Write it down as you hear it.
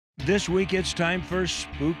This week it's time for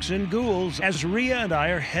Spooks and Ghouls as Rhea and I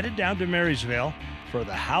are headed down to Marysville for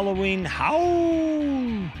the Halloween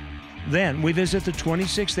Howl. Then we visit the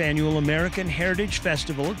 26th Annual American Heritage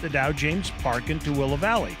Festival at the Tao James Park in Willow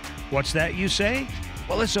Valley. What's that, you say?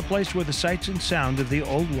 Well, it's a place where the sights and sound of the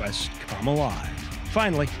Old West come alive.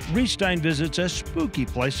 Finally, Reece Stein visits a spooky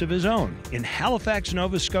place of his own in Halifax,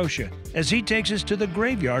 Nova Scotia, as he takes us to the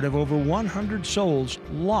graveyard of over 100 souls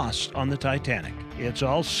lost on the Titanic. It's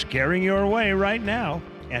all scaring you away right now.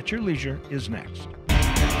 At Your Leisure is next.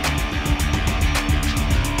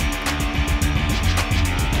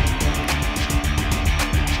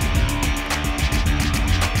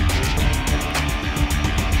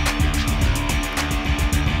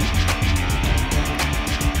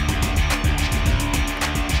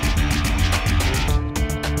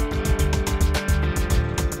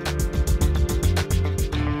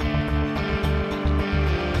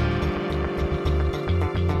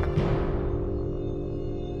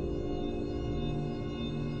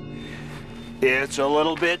 It's a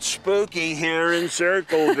little bit spooky here in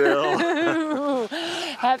Circleville.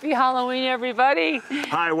 Happy Halloween, everybody.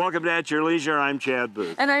 Hi, welcome to At Your Leisure. I'm Chad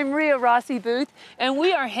Booth. And I'm Rhea Rossi Booth. And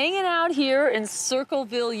we are hanging out here in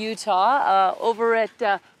Circleville, Utah, over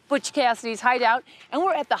at Butch Cassidy's hideout. And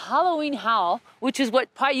we're at the Halloween Howl, which is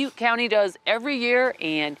what Paiute County does every year,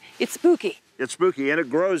 and it's spooky. It's spooky, and it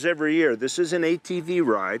grows every year. This is an ATV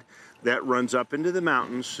ride that runs up into the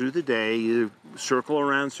mountains through the day. You circle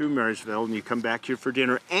around through Marysville, and you come back here for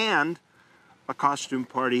dinner, and a costume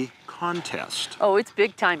party contest. Oh, it's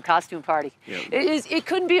big time costume party. Yeah. It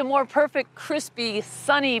couldn't be a more perfect, crispy,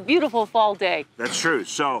 sunny, beautiful fall day. That's true.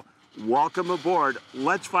 So, welcome aboard.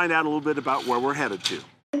 Let's find out a little bit about where we're headed to.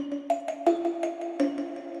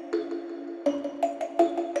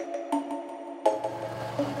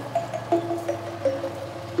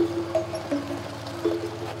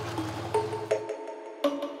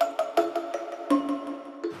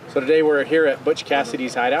 So today we're here at Butch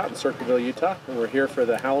Cassidy's hideout in Circleville, Utah, and we're here for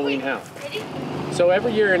the Halloween Howl. So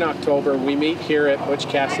every year in October we meet here at Butch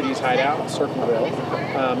Cassidy's hideout in Circleville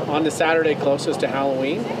on the Saturday closest to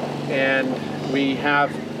Halloween, and we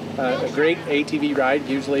have a great ATV ride,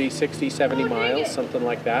 usually 60, 70 miles, something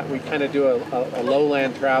like that. We kind of do a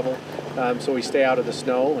lowland travel, so we stay out of the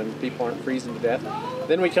snow and people aren't freezing to death.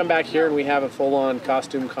 Then we come back here and we have a full-on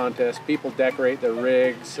costume contest. People decorate their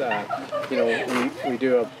rigs. You know, we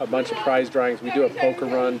do a bunch of prize drawings. We do a poker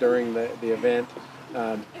run during the event.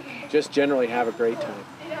 Just generally have a great time.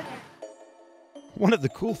 One of the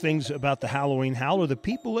cool things about the Halloween Howl are the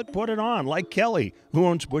people that put it on, like Kelly, who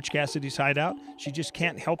owns Butch Cassidy's hideout. She just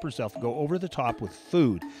can't help herself go over the top with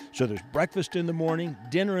food. So there's breakfast in the morning,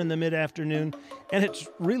 dinner in the mid-afternoon, and it's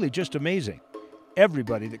really just amazing.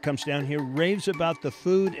 Everybody that comes down here raves about the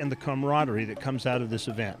food and the camaraderie that comes out of this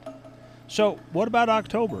event. So what about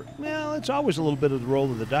October? Well, it's always a little bit of the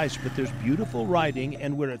roll of the dice, but there's beautiful riding,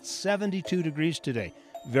 and we're at 72 degrees today.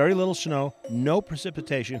 Very little snow, no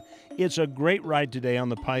precipitation. It's a great ride today on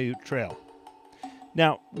the Paiute Trail.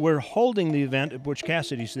 Now, we're holding the event at Butch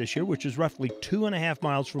Cassidy's this year, which is roughly 2.5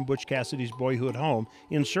 miles from Butch Cassidy's boyhood home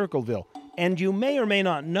in Circleville. And you may or may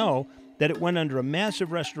not know that it went under a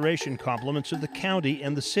massive restoration compliments of the county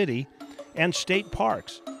and the city and state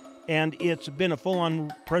parks. And it's been a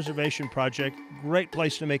full-on preservation project. Great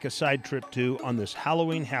place to make a side trip to on this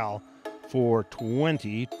Halloween Howl for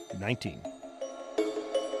 2019.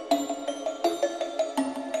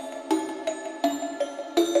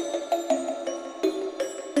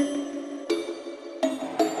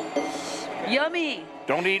 Yummy.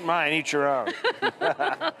 Don't eat mine, eat your own.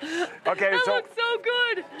 Okay, That looks so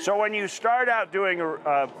good. So when you start out doing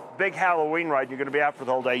a big Halloween ride, you're going to be out for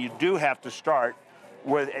the whole day, you do have to start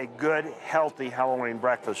with a good, healthy Halloween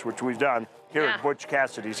breakfast, which we've done here at Butch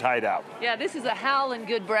Cassidy's hideout. Yeah, this is a Howl and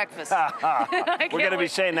good breakfast. We're going to be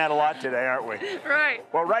saying that a lot today, aren't we? Right.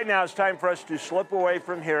 Well, right now it's time for us to slip away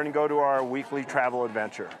from here and go to our weekly travel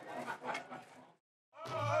adventure.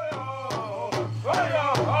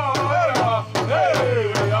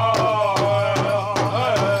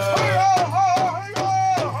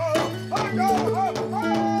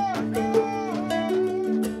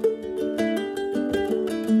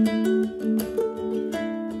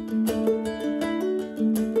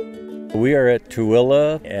 We are at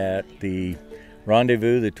Tooele at the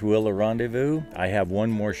Rendezvous, the Tooele Rendezvous. I have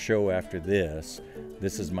one more show after this.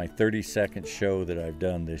 This is my 32nd show that I've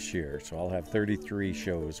done this year, so I'll have 33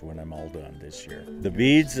 shows when I'm all done this year. The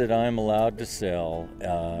beads that I'm allowed to sell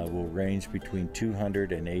will range between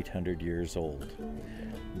 200 and 800 years old.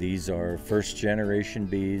 These are first generation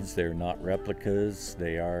beads. They're not replicas.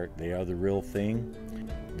 They are the real thing.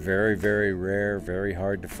 Very, very rare, very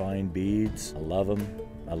hard to find beads. I love them.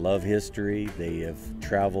 I love history. They have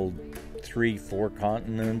traveled 3-4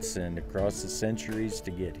 continents and across the centuries to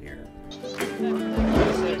get here.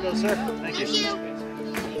 There you go, sir. Thank you.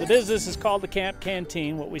 The business is called the Camp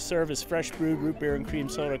Canteen. What we serve is fresh brewed root beer and cream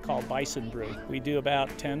soda called Bison Brew. We do about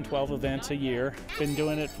 10-12 events a year. Been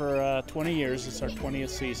doing it for 20 years. It's our 20th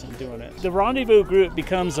season doing it. The Rendezvous group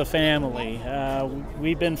becomes a family.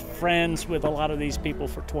 We've been friends with a lot of these people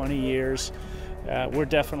for 20 years. We're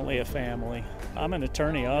definitely a family. I'm an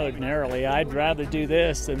attorney ordinarily. I'd rather do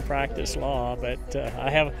this than practice law, but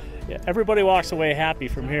everybody walks away happy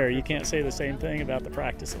from here. You can't say the same thing about the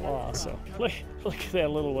practice of law. So look at that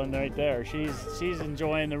little one right there. She's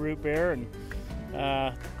enjoying the root beer and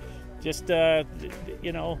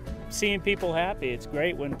you know, seeing people happy. It's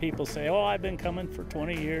great when people say, "Oh, I've been coming for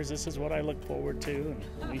 20 years. This is what I look forward to,"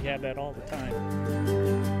 and we have that all the time.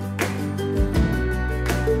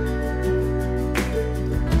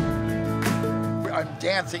 I'm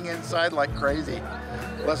dancing inside like crazy,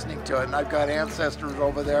 listening to it, and I've got ancestors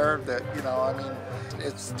over there that, you know, I mean,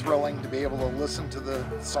 it's thrilling to be able to listen to the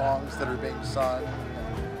songs that are being sung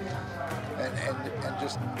and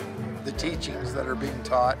just the teachings that are being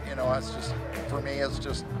taught. You know, it's just, for me, it's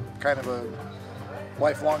just kind of a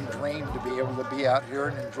lifelong dream to be able to be out here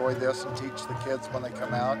and enjoy this and teach the kids when they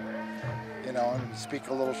come out, you know, and speak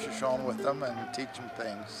a little Shoshone with them and teach them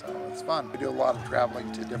things. So it's fun. We do a lot of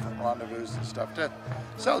traveling to different rendezvous and stuff to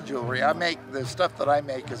sell jewelry. The stuff that I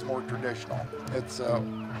make is more traditional. It's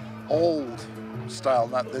old style,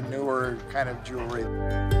 not the newer kind of jewelry.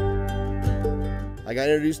 I got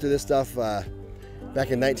introduced to this stuff back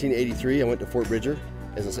in 1983. I went to Fort Bridger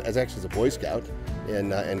as a Boy Scout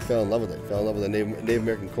and fell in love with it. Fell in love with the Native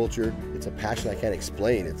American culture. It's a passion I can't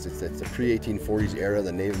explain. It's the pre-1840s era,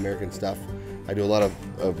 the Native American stuff. I do a lot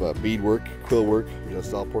of bead work, quill work, you know,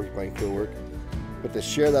 style porcupine quill work. But to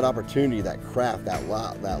share that opportunity, that craft, that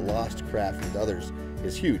lost craft with others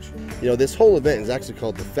is huge. You know, this whole event is actually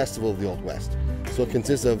called the Festival of the Old West. So it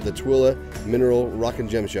consists of the Tooele Mineral Rock and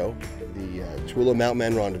Gem Show, the Tooele Mountain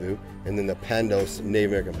Man Rendezvous, and then the Pandos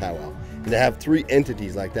Native American Powwow. And to have 3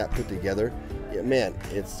 entities like that put together, yeah, man,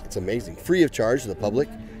 it's amazing. Free of charge to the public.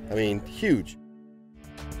 I mean, huge.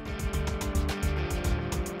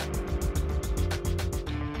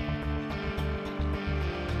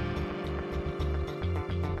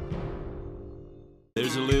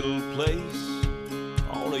 There's a little place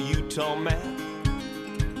on a Utah map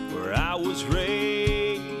where I was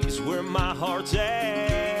raised, where my heart's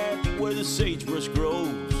at, where the sagebrush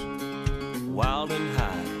grows wild and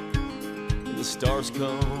high, and the stars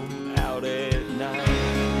come out at night.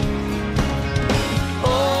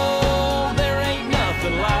 Oh, there ain't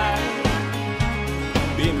nothing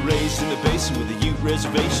like being raised in the basin with a Ute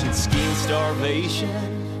reservation, skiing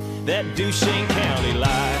starvation, that Duchesne County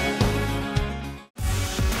life.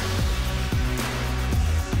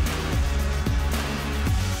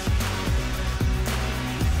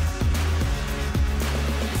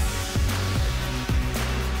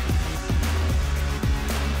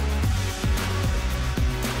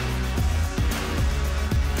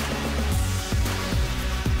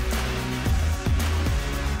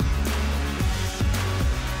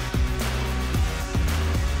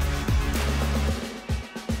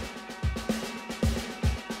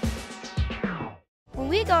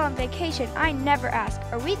 we go on vacation, I never ask,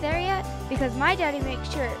 are we there yet? Because my daddy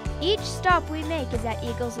makes sure each stop we make is at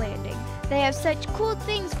Eagle's Landing. They have such cool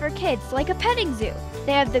things for kids, like a petting zoo.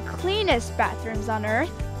 They have the cleanest bathrooms on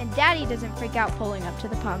earth, and Daddy doesn't freak out pulling up to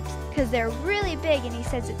the pumps, because they're really big and he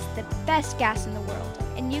says it's the best gas in the world.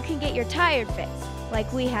 And you can get your tire fixed,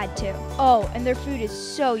 like we had to. Oh, and their food is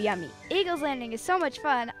so yummy. Eagle's Landing is so much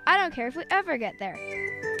fun, I don't care if we ever get there.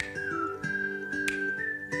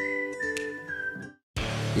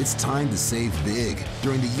 It's time to save big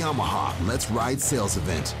during the Yamaha Let's Ride sales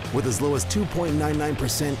event with as low as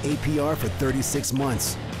 2.99% APR for 36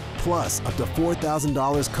 months, plus up to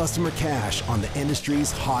 $4,000 customer cash on the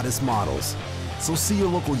industry's hottest models. So see your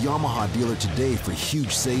local Yamaha dealer today for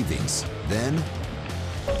huge savings. Then,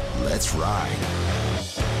 let's ride.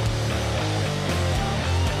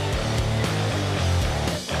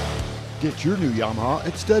 Get your new Yamaha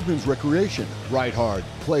at Stedman's Recreation. Ride hard,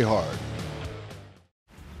 play hard.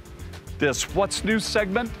 This What's New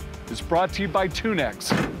segment is brought to you by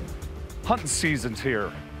Tunex. Hunting season's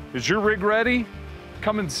here. Is your rig ready?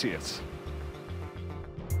 Come and see us.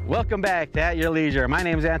 Welcome back to At Your Leisure. My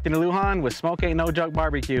name is Anthony Lujan with Smoke Ain't No Joke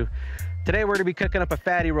Barbecue. Today we're going to be cooking up a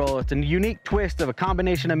fatty roll. It's a unique twist of a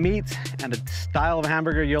combination of meats and a style of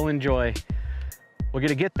hamburger you'll enjoy. We're going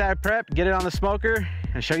to get that prepped, get it on the smoker,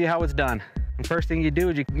 and show you how it's done. And first thing you do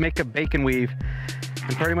is you make a bacon weave.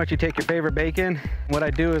 And pretty much you take your favorite bacon. What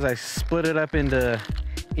I do is I split it up into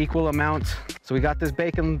equal amounts. So we got this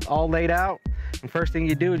bacon all laid out. And first thing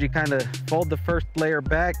you do is you kind of fold the first layer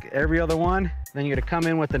back, every other one. Then you're gonna come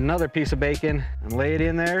in with another piece of bacon and lay it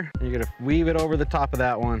in there. And you're gonna weave it over the top of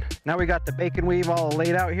that one. Now we got the bacon weave all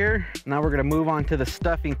laid out here. Now we're gonna move on to the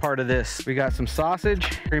stuffing part of this. We got some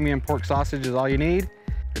sausage. Premium pork sausage is all you need.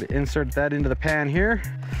 Gonna insert that into the pan here.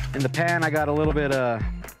 In the pan, I got a little bit of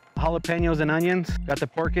jalapenos and onions. Got the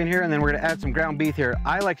pork in here, and then we're gonna add some ground beef here.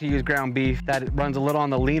 I like to use ground beef that runs a little on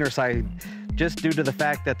the leaner side, just due to the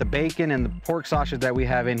fact that the bacon and the pork sausage that we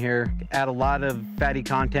have in here add a lot of fatty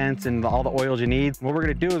contents and all the oils you need. What we're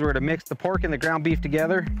gonna do is we're gonna mix the pork and the ground beef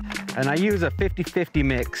together, and I use a 50-50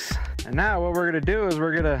 mix. And now what we're gonna do is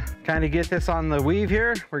we're gonna kind of get this on the weave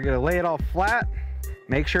here. We're gonna lay it all flat,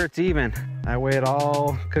 make sure it's even. That way it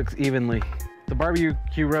all cooks evenly. The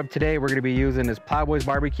barbecue rub today we're gonna be using is Plowboys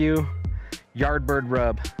Barbecue Yardbird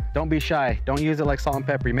Rub. Don't be shy, don't use it like salt and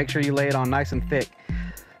pepper. Make sure you lay it on nice and thick.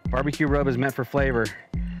 Barbecue rub is meant for flavor.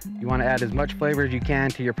 You want to add as much flavor as you can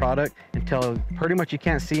to your product until pretty much you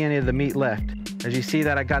can't see any of the meat left. As you see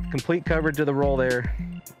that I got complete coverage of the roll there,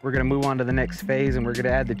 we're gonna move on to the next phase and we're gonna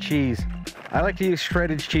add the cheese. I like to use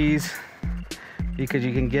shredded cheese because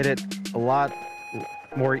you can get it a lot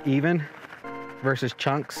more even versus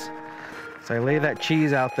chunks. So I lay that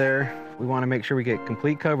cheese out there. We want to make sure we get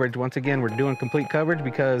complete coverage. Once again, we're doing complete coverage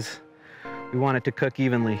because we want it to cook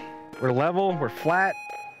evenly. We're level, we're flat,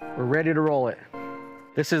 we're ready to roll it.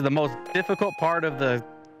 This is the most difficult part of the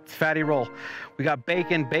fatty roll. We got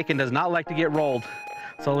bacon. Bacon does not like to get rolled.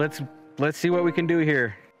 So let's see what we can do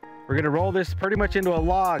here. We're gonna roll this pretty much into a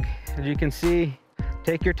log. As you can see,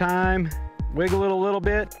 take your time, wiggle it a little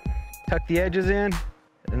bit, tuck the edges in,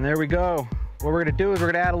 and there we go. What we're gonna do is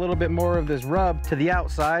we're gonna add a little bit more of this rub to the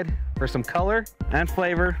outside for some color and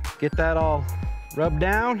flavor. Get that all rubbed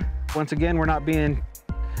down. Once again, we're not being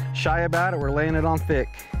shy about it. We're laying it on thick.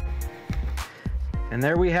 And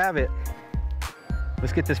there we have it.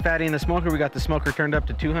 Let's get this fatty in the smoker. We got the smoker turned up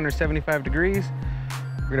to 275 degrees.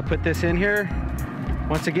 We're gonna put this in here.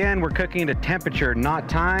 Once again, we're cooking to temperature, not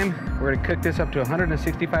time. We're gonna cook this up to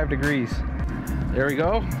 165 degrees. There we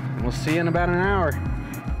go. And we'll see you in about an hour.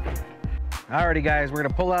 Alrighty guys, we're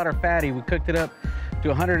gonna pull out our fatty. We cooked it up to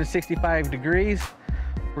 165 degrees.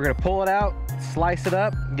 We're gonna pull it out, slice it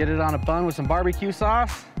up, get it on a bun with some barbecue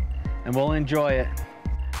sauce, and we'll enjoy it.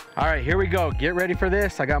 All right, here we go. Get ready for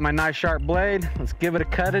this. I got my nice sharp blade. Let's give it a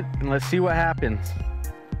cut it and let's see what happens.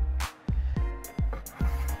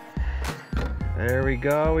 There we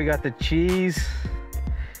go. We got the cheese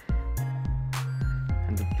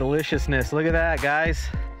and the deliciousness. Look at that, guys.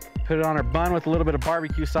 Put it on our bun with a little bit of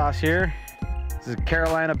barbecue sauce here. This is a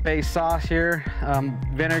Carolina-based sauce here.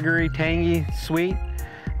 Vinegary, tangy, sweet.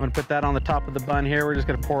 I'm gonna put that on the top of the bun here. We're just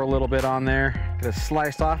gonna pour a little bit on there. Gonna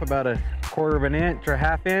slice off about a 1/4 of an inch or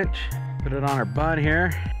 1/2 inch. Put it on our bun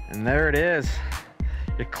here. And there it is.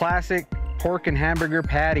 Your classic pork and hamburger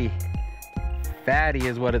patty. Fatty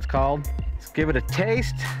is what it's called. Let's give it a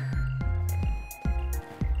taste.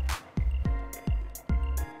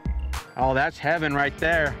 Oh, that's heaven right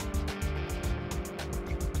there.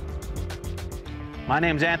 My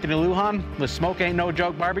name's Anthony Lujan with Smoke Ain't No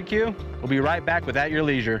Joke Barbecue. We'll be right back with At Your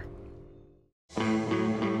Leisure.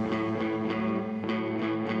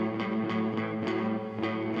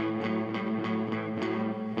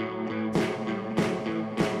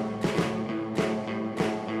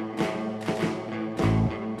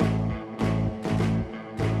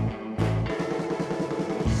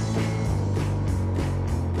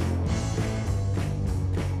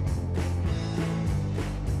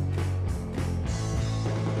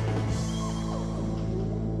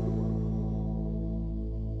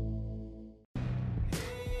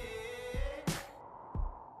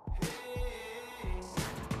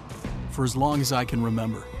 For as long as I can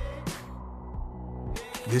remember,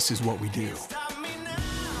 this is what we do.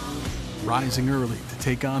 Rising early to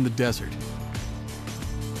take on the desert,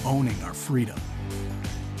 owning our freedom,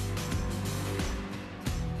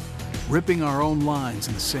 ripping our own lines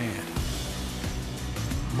in the sand,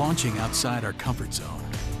 launching outside our comfort zone,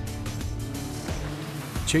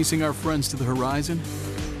 chasing our friends to the horizon,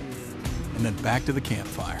 and then back to the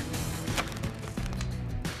campfire.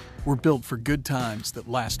 We're built for good times that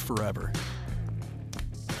last forever.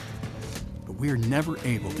 But we are never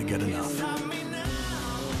able to get enough.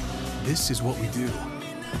 This is what we do.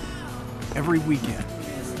 Every weekend,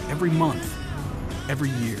 every month,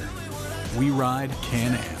 every year, we ride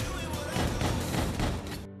Can-Am.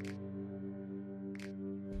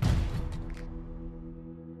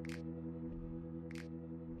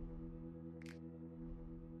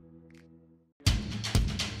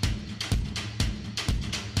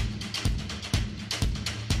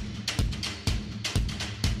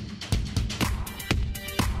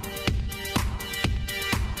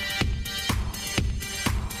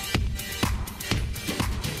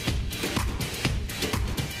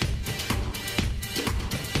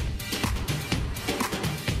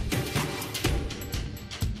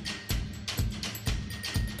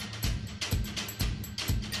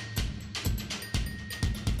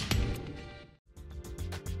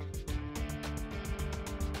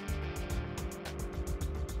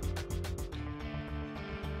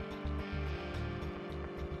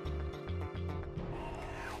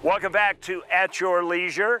 Welcome back to At Your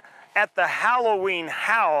Leisure at the Halloween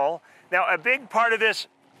Howl. Now, a big part of this,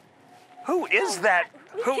 who is that?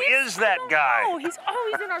 Who is that guy? Oh, he's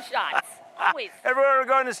always in our shots. Always. Everywhere we're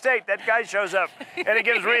going to state, that guy shows up and he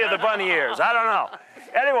gives Rhea the bunny ears. I don't know.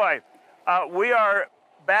 Anyway, we are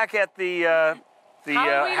back at the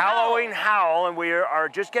Halloween Howl, and we are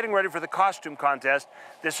just getting ready for the costume contest.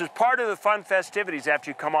 This is part of the fun festivities after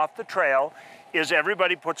you come off the trail. Is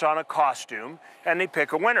everybody puts on a costume and they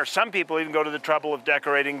pick a winner. Some people even go to the trouble of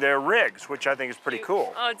decorating their rigs, which I think is pretty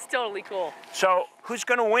cool. Oh, it's totally cool. So who's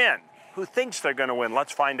going to win? Who thinks they're going to win?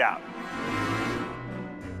 Let's find out.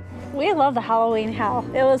 We love the Halloween Howl.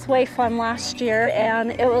 It was way fun last year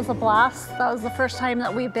and it was a blast. That was the first time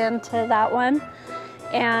that we've been to that one.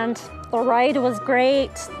 And the ride was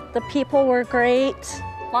great. The people were great.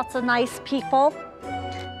 Lots of nice people.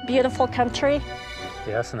 Beautiful country.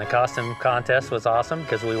 Yes, and the costume contest was awesome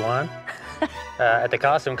because we won. At the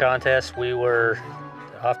costume contest, we were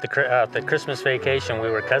off the Christmas vacation. We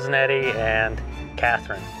were Cousin Eddie and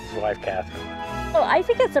Catherine, his wife Catherine. Well, I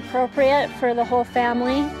think it's appropriate for the whole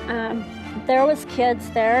family. There was kids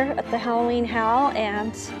there at the Halloween Howl,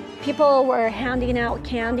 and people were handing out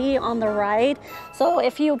candy on the ride. So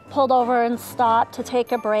if you pulled over and stopped to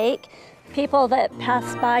take a break, people that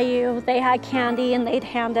passed by you, they had candy and they'd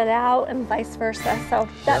hand it out and vice versa. So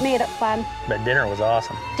that made it fun. But dinner was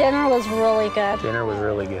awesome. Dinner was really good. Dinner was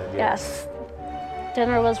really good, yes.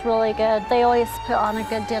 Dinner was really good. They always put on a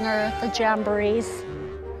good dinner at the jamborees.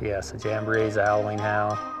 Yes, the jamborees, the Halloween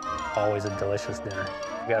Howl, always a delicious dinner.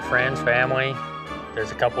 We got friends, family.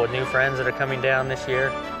 There's a couple of new friends that are coming down this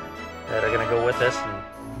year that are going to go with us and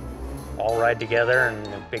all ride together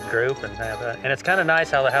in a big group and have that. And it's kind of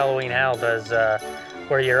nice how the Halloween Howl does,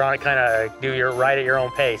 where you're on it, kind of do your ride at your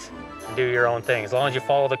own pace and do your own thing. As long as you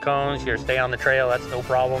follow the cones, you stay on the trail, that's no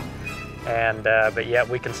problem. And but yet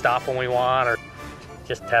we can stop when we want or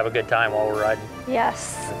just have a good time while we're riding.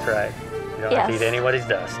 Yes. That's right. You don't have to eat anybody's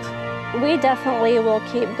dust. We definitely will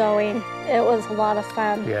keep going. It was a lot of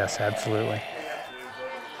fun. Yes, absolutely.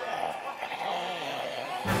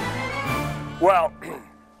 Well,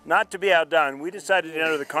 not to be outdone, we decided to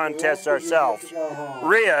enter the contest ourselves.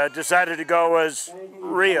 Rhea decided to go as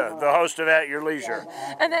Rhea, the host of At Your Leisure.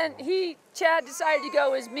 And then Chad decided to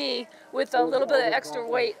go as me with a little bit of extra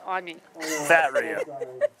weight on me. Fat Rhea.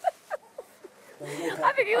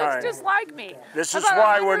 I think he looks just like me. This is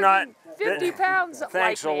why we're not 50 pounds.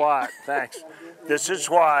 Thanks like a lot. Thanks. This is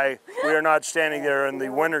why we are not standing there in the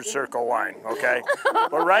winner's circle line, okay?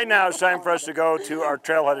 But right now it's time for us to go to our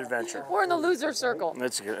trailhead adventure. We're in the loser circle.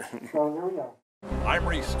 That's good. I'm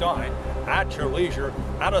Reece Stein, At Your Leisure,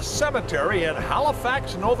 at a cemetery in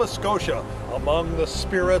Halifax, Nova Scotia, among the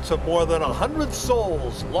spirits of more than 100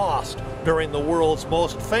 souls lost during the world's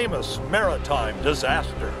most famous maritime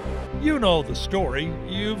disaster. You know the story.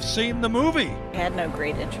 You've seen the movie. I had no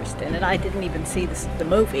great interest in it. I didn't even see the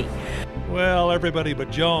movie. Well, everybody but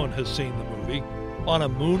Joan has seen the movie. On a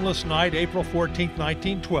moonless night, April 14,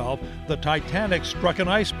 1912, the Titanic struck an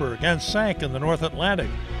iceberg and sank in the North Atlantic.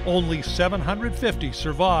 Only 750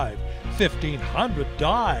 survived. 1,500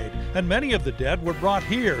 died, and many of the dead were brought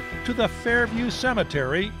here to the Fairview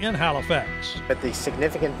Cemetery in Halifax. But the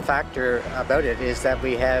significant factor about it is that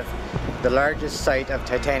we have the largest site of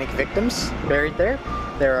Titanic victims buried there.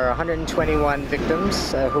 There are 121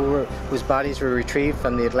 victims whose bodies were retrieved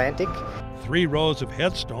from the Atlantic. 3 rows of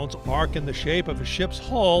headstones arc in the shape of a ship's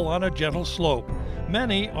hull on a gentle slope.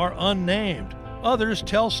 Many are unnamed. Others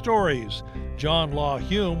tell stories. John Law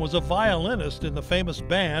Hume was a violinist in the famous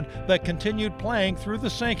band that continued playing through the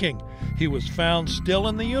sinking. He was found still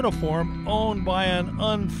in the uniform owned by an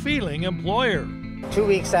unfeeling employer. 2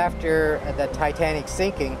 weeks after the Titanic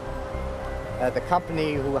sinking, the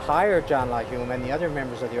company who hired John Law Hume and the other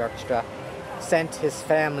members of the orchestra sent his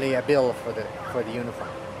family a bill for the uniform.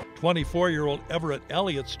 24-year-old Everett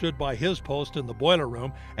Elliott stood by his post in the boiler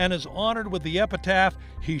room and is honored with the epitaph,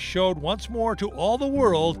 "He showed once more to all the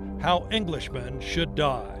world how Englishmen should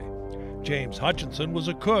die." James Hutchinson was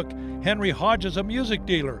a cook, Henry Hodges a music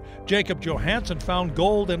dealer, Jacob Johansson found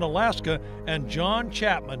gold in Alaska, and John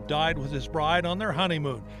Chapman died with his bride on their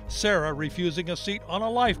honeymoon, Sarah refusing a seat on a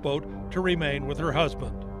lifeboat to remain with her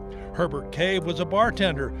husband. Herbert Cave was a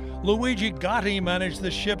bartender, Luigi Gotti managed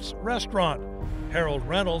the ship's restaurant, Harold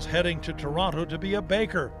Reynolds heading to Toronto to be a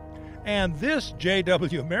baker. And this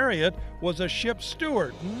J.W. Marriott was a ship's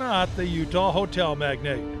steward, not the Utah hotel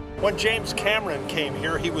magnate. When James Cameron came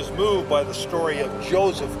here, he was moved by the story of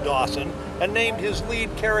Joseph Dawson and named his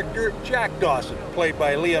lead character Jack Dawson, played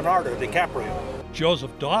by Leonardo DiCaprio.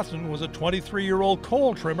 Joseph Dawson was a 23-year-old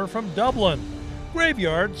coal trimmer from Dublin.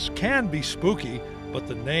 Graveyards can be spooky, but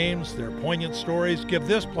the names, their poignant stories give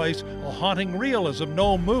this place a haunting realism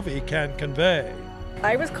no movie can convey.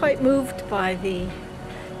 I was quite moved by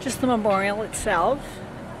just the memorial itself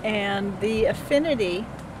and the affinity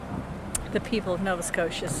the people of Nova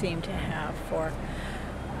Scotia seem to have for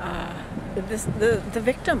the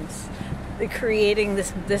victims. Creating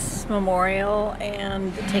this memorial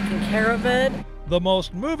and taking care of it. The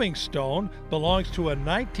most moving stone belongs to a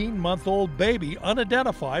 19-month-old baby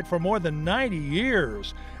unidentified for more than 90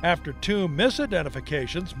 years. After 2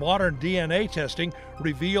 misidentifications, modern DNA testing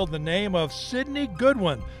revealed the name of Sidney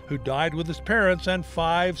Goodwin, who died with his parents and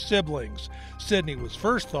 5 siblings. Sidney was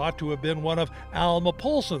first thought to have been one of Alma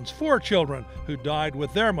Polson's 4 children, who died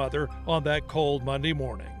with their mother on that cold Monday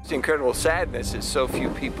morning. The incredible sadness is so few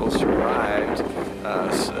people survived,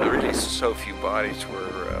 really so few bodies were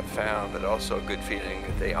found, but also a good feeling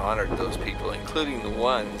that they honored those people, including the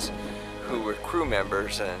ones who were crew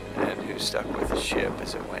members and who stuck with the ship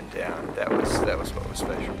as it went down. That was what was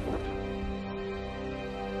special.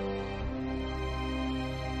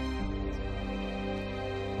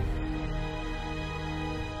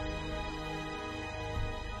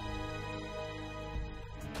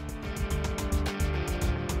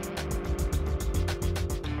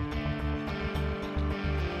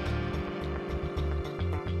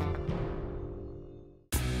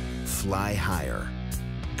 Fly higher.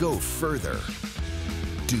 Go further.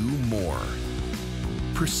 Do more.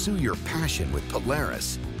 Pursue your passion with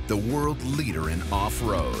Polaris, the world leader in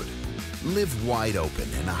off-road. Live wide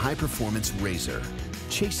open in a high-performance RZR.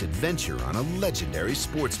 Chase adventure on a legendary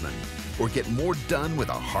Sportsman. Or get more done with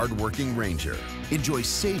a hard-working Ranger. Enjoy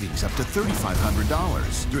savings up to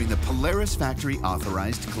 $3,500 during the Polaris Factory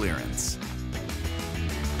Authorized Clearance.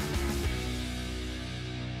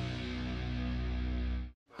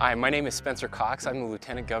 Hi, my name is Spencer Cox. I'm the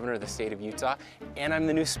Lieutenant Governor of the state of Utah, and I'm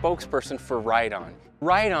the new spokesperson for Ride On.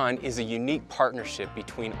 Ride On is a unique partnership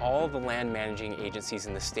between all the land managing agencies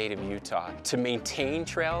in the state of Utah to maintain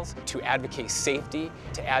trails, to advocate safety,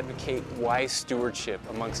 to advocate wise stewardship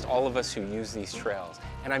amongst all of us who use these trails.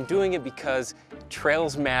 And I'm doing it because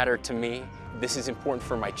trails matter to me. This is important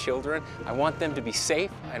for my children. I want them to be safe,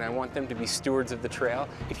 and I want them to be stewards of the trail.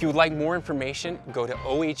 If you would like more information, go to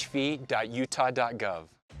ohv.utah.gov.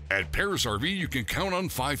 At Paris RV, you can count on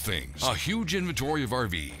 5 things. A huge inventory of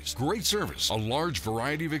RVs, great service, a large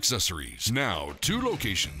variety of accessories. Now, 2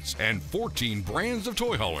 locations and 14 brands of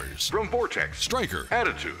toy haulers. From Vortex, Striker,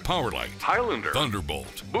 Attitude, Powerlight, Highlander,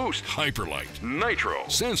 Thunderbolt, Boost, Hyperlight, Nitro,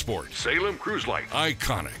 Sandsport, Salem Cruise Light,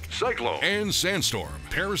 Iconic, Cyclone, and Sandstorm.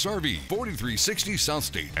 Paris RV, 4360 South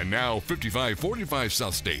State, and now 5545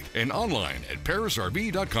 South State, and online at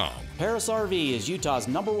parisrv.com. Paris RV is Utah's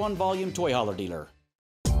 #1 volume toy hauler dealer.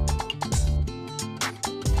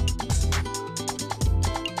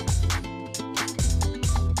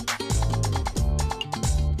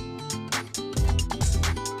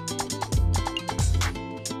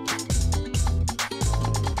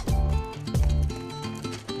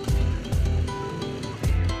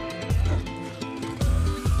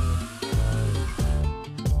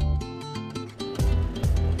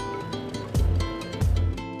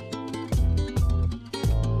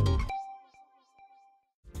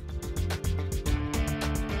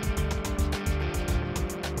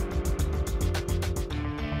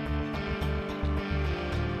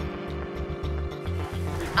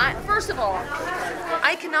 First of all,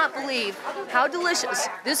 I cannot believe how delicious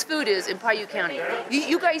this food is in Paiute County.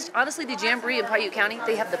 You guys, honestly, the Jamboree in Paiute County,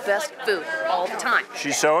 they have the best food all the time.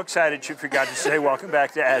 She's so excited she forgot to say welcome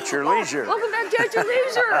back to At Your Leisure. Welcome back to At Your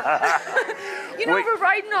Leisure. You know, we're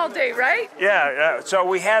riding all day, right? Yeah, so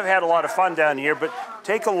we have had a lot of fun down here, but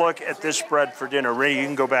take a look at this spread for dinner. Ray, you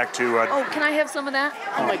can go back to... oh, can I have some of that?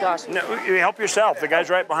 Oh, my gosh. No, you help yourself. The guy's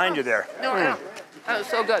right behind you there. No, no. That was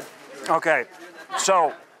so good. Okay,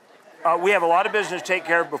 so... we have a lot of business to take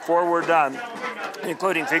care of before we're done,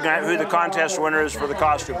 including figuring out who the contest winner is for the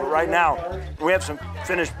costume. But right now, we have some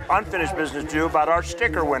unfinished business to do about our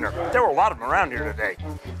sticker winner. There were a lot of them around here today.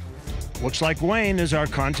 Looks like Wayne is our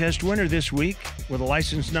contest winner this week with a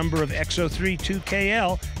license number of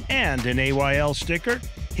X032KL and an AYL sticker.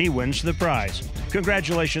 He wins the prize.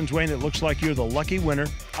 Congratulations, Wayne. It looks like you're the lucky winner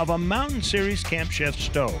of a Mountain Series Camp Chef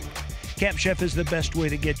stove. Camp Chef is the best way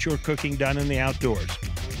to get your cooking done in the outdoors.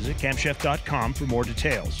 Visit campchef.com for more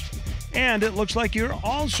details. And it looks like you're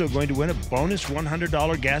also going to win a bonus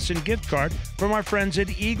 $100 gas and gift card from our friends at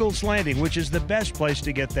Eagles Landing, which is the best place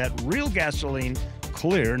to get that real gasoline,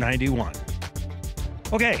 Clear 91.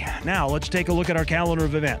 Okay, now let's take a look at our calendar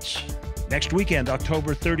of events. Next weekend,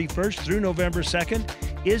 October 31st through November 2nd,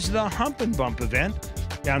 is the Hump and Bump event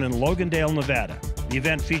down in Logandale, Nevada. The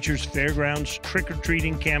event features fairgrounds,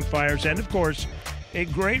 trick-or-treating, campfires, and of course, a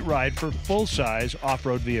great ride for full-size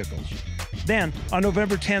off-road vehicles. Then, on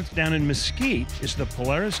November 10th down in Mesquite is the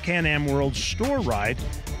Polaris Can-Am World Store Ride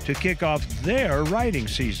to kick off their riding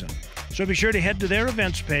season. So be sure to head to their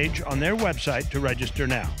events page on their website to register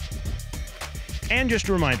now. And just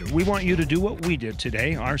a reminder, we want you to do what we did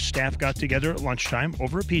today. Our staff got together at lunchtime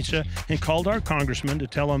over a pizza and called our congressman to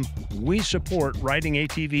tell him we support riding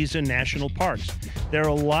ATVs in national parks. There are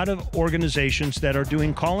a lot of organizations that are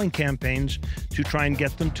doing calling campaigns to try and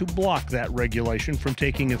get them to block that regulation from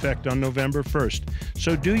taking effect on November 1st.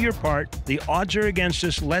 So do your part. The odds are against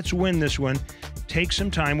us. Let's win this one. Take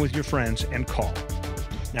some time with your friends and call.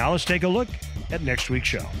 Now let's take a look at next week's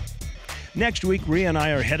show. Next week, Rhea and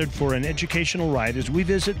I are headed for an educational ride as we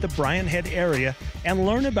visit the Bryan Head area and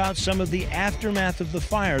learn about some of the aftermath of the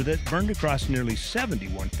fire that burned across nearly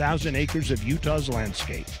 71,000 acres of Utah's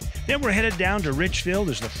landscape. Then we're headed down to Richfield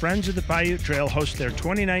as the Friends of the Paiute Trail host their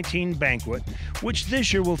 2019 banquet, which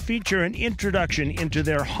this year will feature an introduction into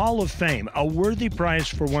their Hall of Fame, a worthy prize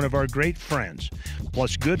for one of our great friends,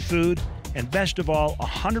 plus good food, and best of all,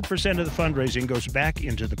 100% of the fundraising goes back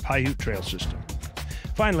into the Paiute Trail system.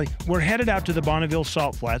 Finally, we're headed out to the Bonneville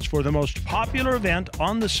Salt Flats for the most popular event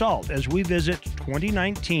on the Salt as we visit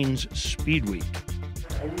 2019's Speed Week.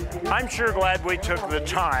 I'm sure glad we took the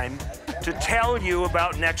time to tell you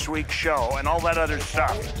about next week's show and all that other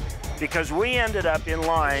stuff, because we ended up in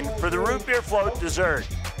line for the root beer float dessert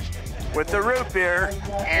with the root beer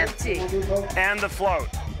empty and the float.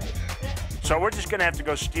 So we're just going to have to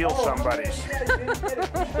go steal somebody's,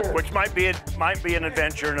 which might be an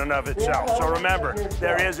adventure in and of itself. So remember,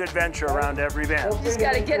 there is adventure around every event. You just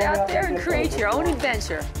got to get out there and create your own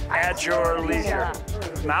adventure. At your leisure.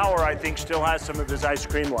 Mauer, I think, still has some of his ice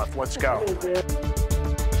cream left. Let's go.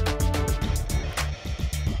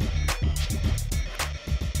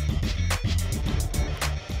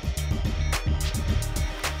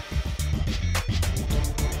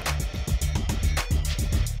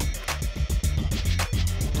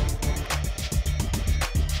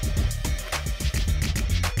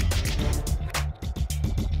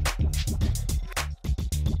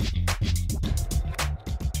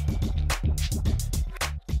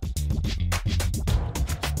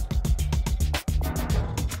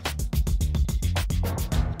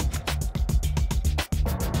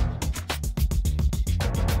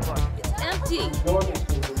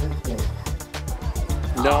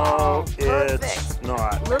 No, it's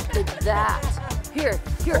not. Look at that. Here's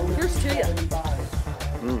to you.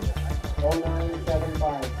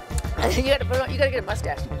 You gotta get a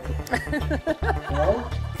mustache.